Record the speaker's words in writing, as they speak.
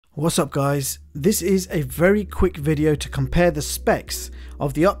What's up guys, this is a very quick video to compare the specs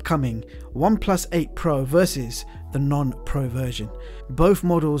of the upcoming OnePlus 8 Pro versus the non-Pro version. Both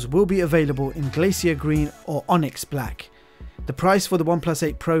models will be available in Glacier Green or Onyx Black. The price for the OnePlus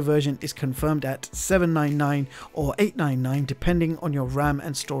 8 Pro version is confirmed at $799 or $899 depending on your RAM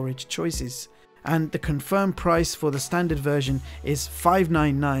and storage choices. And the confirmed price for the standard version is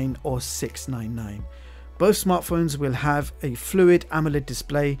 $599 or $699. Both smartphones will have a fluid AMOLED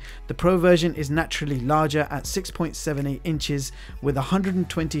display. The Pro version is naturally larger at 6.78 inches with a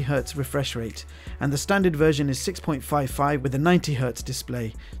 120Hz refresh rate, and the standard version is 6.55 with a 90Hz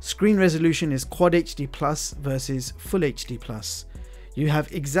display. Screen resolution is Quad HD Plus versus Full HD Plus. You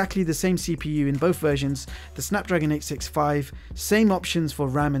have exactly the same CPU in both versions, the Snapdragon 865, same options for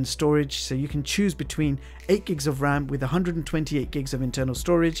RAM and storage, so you can choose between 8 gigs of RAM with 128 gigs of internal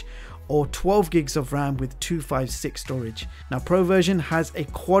storage or 12 gigs of RAM with 256 storage. Now Pro version has a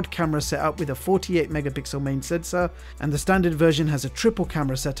quad camera setup with a 48 megapixel main sensor, and the standard version has a triple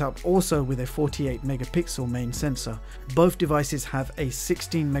camera setup also with a 48 megapixel main sensor. Both devices have a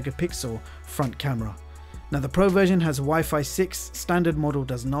 16 megapixel front camera. Now the Pro version has Wi-Fi 6, standard model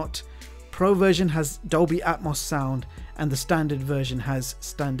does not. Pro version has Dolby Atmos sound and the standard version has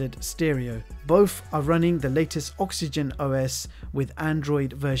standard stereo. Both are running the latest OxygenOS with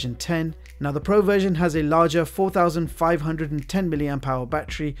Android version 10. Now the Pro version has a larger 4510 mAh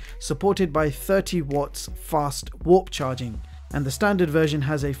battery supported by 30 watts fast warp charging. And the standard version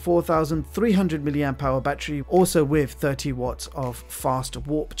has a 4300 mAh battery also with 30 watts of fast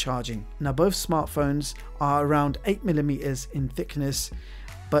warp charging. Now both smartphones are around 8mm in thickness,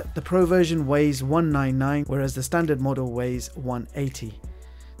 but the Pro version weighs 199 whereas the standard model weighs 180.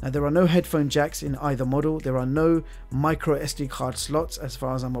 Now there are no headphone jacks in either model, there are no micro SD card slots as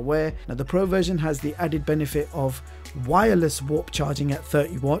far as I'm aware. Now the Pro version has the added benefit of wireless warp charging at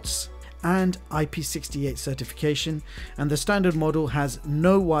 30 watts and IP68 certification, and the standard model has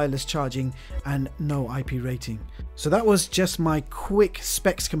no wireless charging and no IP rating. So that was just my quick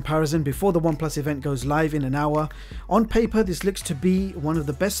specs comparison before the OnePlus event goes live in an hour. On paper this looks to be one of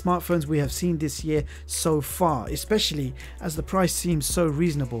the best smartphones we have seen this year so far, especially as the price seems so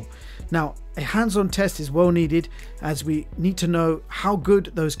reasonable. Now a hands-on test is well needed as we need to know how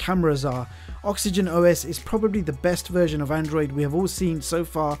good those cameras are. OxygenOS is probably the best version of Android we have all seen so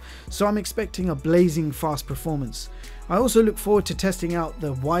far, so I'm expecting a blazing fast performance. I also look forward to testing out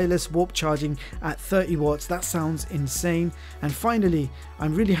the wireless warp charging at 30 watts, that sounds insane. And finally,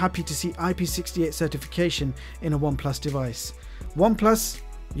 I'm really happy to see IP68 certification in a OnePlus device. OnePlus,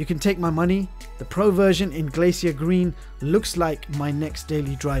 you can take my money. The Pro version in Glacier Green looks like my next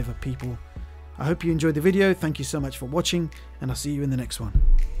daily driver, people. I hope you enjoyed the video, thank you so much for watching, and I'll see you in the next one.